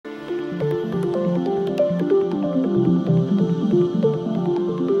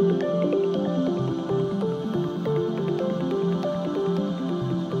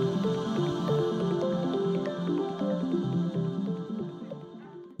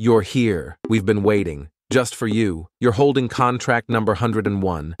You're here. We've been waiting. Just for you. You're holding contract number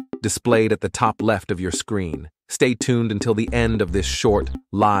 101, displayed at the top left of your screen. Stay tuned until the end of this short,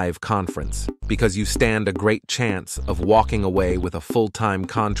 live conference, because you stand a great chance of walking away with a full-time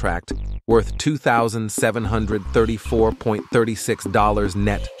contract worth $2,734.36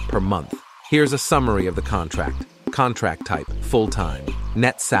 net per month. Here's a summary of the contract. Contract type, full-time.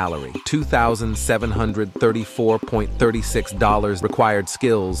 Net salary, $2,734.36. Required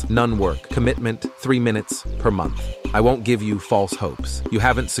skills, none work. Commitment, 3 minutes per month. I won't give you false hopes. You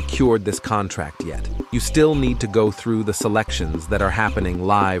haven't secured this contract yet. You still need to go through the selections that are happening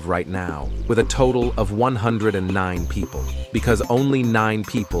live right now, with a total of 109 people, because only 9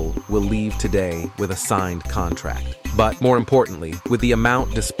 people will leave today with a signed contract. But more importantly, with the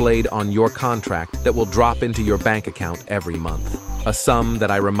amount displayed on your contract that will drop into your bank account every month. A sum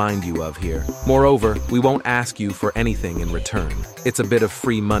that I remind you of here. Moreover, we won't ask you for anything in return. It's a bit of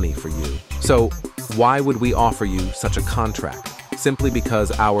free money for you. So, why would we offer you such a contract? Simply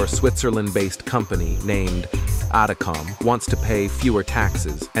because our Switzerland-based company named Adacom wants to pay fewer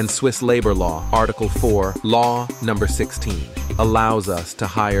taxes, and Swiss labor law, Article 4, Law number 16, allows us to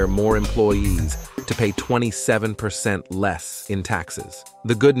hire more employees to pay 27% less in taxes.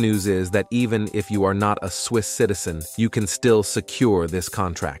 The good news is that even if you are not a Swiss citizen, you can still secure this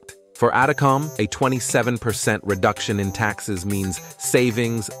contract. For Adacom, a 27% reduction in taxes means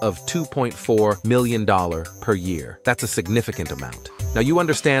savings of $2.4 million per year. That's a significant amount. Now you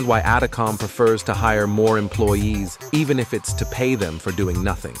understand why Adacom prefers to hire more employees, even if it's to pay them for doing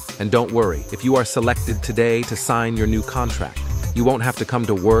nothing. And don't worry, if you are selected today to sign your new contract, you won't have to come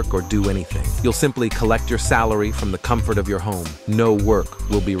to work or do anything. You'll simply collect your salary from the comfort of your home. No work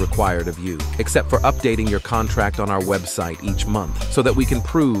will be required of you, except for updating your contract on our website each month, so that we can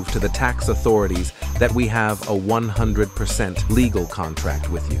prove to the tax authorities that we have a 100% legal contract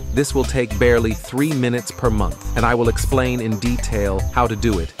with you. This will take barely 3 minutes per month, and I will explain in detail how to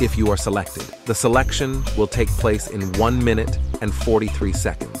do it if you are selected. The selection will take place in 1 minute and 43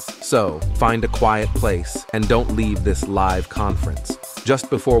 seconds. So, find a quiet place and don't leave this live conference. Just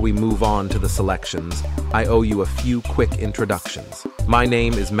before we move on to the selections, I owe you a few quick introductions. My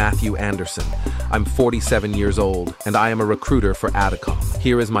name is Matthew Anderson. I'm 47 years old, and I am a recruiter for Adacom.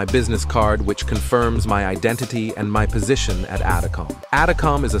 Here is my business card, which confirms my identity and my position at Adacom.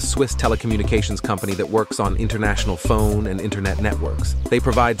 Adacom is a Swiss telecommunications company that works on international phone and internet networks. They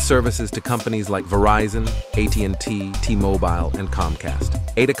provide services to companies like Verizon, AT&T, T-Mobile, and Comcast.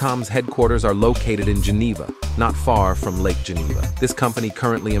 Adacom's headquarters are located in Geneva, not far from Lake Geneva. This company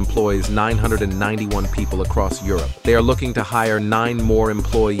currently employs 991 people across Europe. They are looking to hire 9 more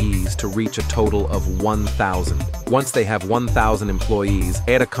employees to reach a total of 1,000. Once they have 1,000 employees,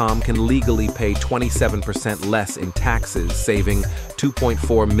 Adacom can legally pay 27% less in taxes, saving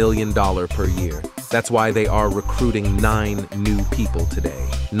 $2.4 million per year. That's why they are recruiting 9 new people today.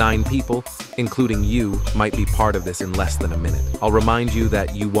 9 people, including you, might be part of this in less than a minute. I'll remind you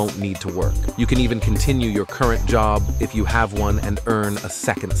that you won't need to work. You can even continue your current job if you have one and earn a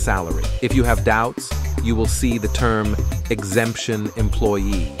second salary. If you have doubts, you will see the term exemption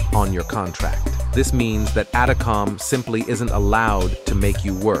employee on your contract. This means that Adacom simply isn't allowed to make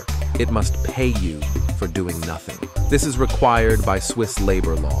you work. It must pay you for doing nothing. This is required by Swiss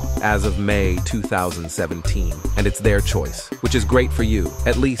labor law as of May 2017, and it's their choice, which is great for you,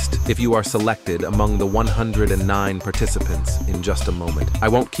 at least if you are selected among the 109 participants in just a moment. I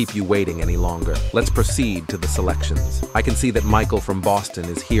won't keep you waiting any longer. Let's proceed to the selections. I can see that Michael from Boston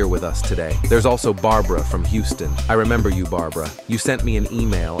is here with us today. There's also Barbara from Houston. I remember you, Barbara. You sent me an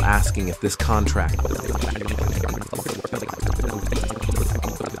email asking if this contract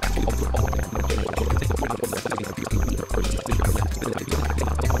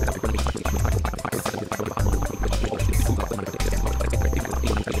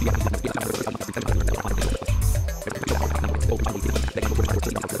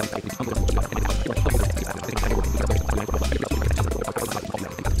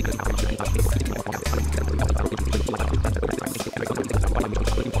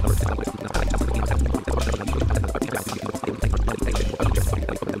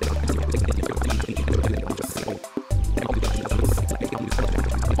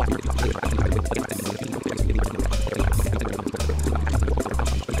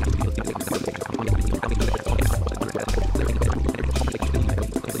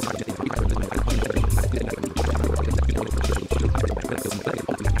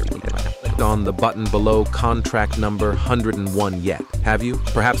on the button below contract number 101 yet, have you?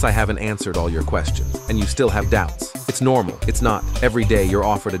 Perhaps I haven't answered all your questions, and you still have doubts. It's It's normal. It's not. Every day you're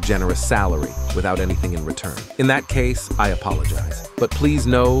offered a generous salary without anything in return. In that case, I apologize. But please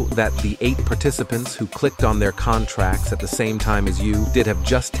know that the 8 participants who clicked on their contracts at the same time as you did have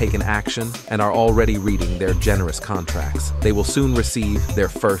just taken action and are already reading their generous contracts. They will soon receive their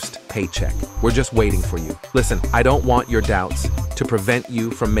first paycheck. We're just waiting for you. Listen, I don't want your doubts to prevent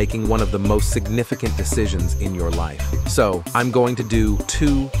you from making one of the most significant decisions in your life. So, I'm going to do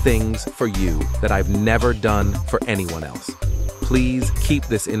 2 things for you that I've never done for anyone else. Please keep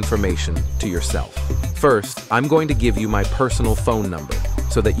this information to yourself. First, I'm going to give you my personal phone number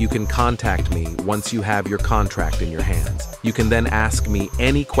so that you can contact me once you have your contract in your hands. You can then ask me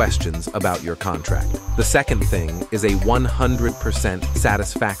any questions about your contract. The second thing is a 100%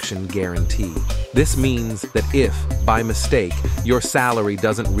 satisfaction guarantee. This means that if, by mistake, your salary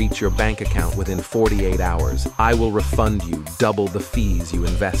doesn't reach your bank account within 48 hours, I will refund you double the fees you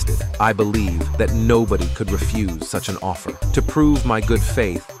invested. I believe that nobody could refuse such an offer. To prove my good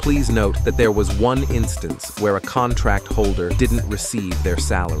faith, please note that there was one instance where a contract holder didn't receive their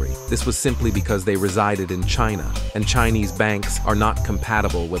salary. This was simply because they resided in China, and Chinese banks are not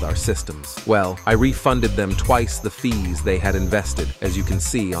compatible with our systems. Well, I refunded them twice the fees they had invested, as you can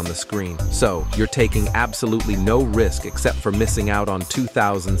see on the screen. So, you're taking absolutely no risk except for missing out on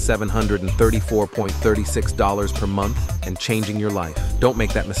 $2,734.36 per month and changing your life. Don't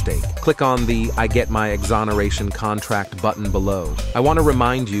make that mistake. Click on the I Get My Exoneration Contract button below. I want to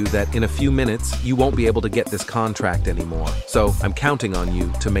remind you that in a few minutes, you won't be able to get this contract anymore. So I'm counting on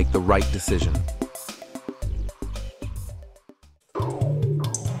you to make the right decision.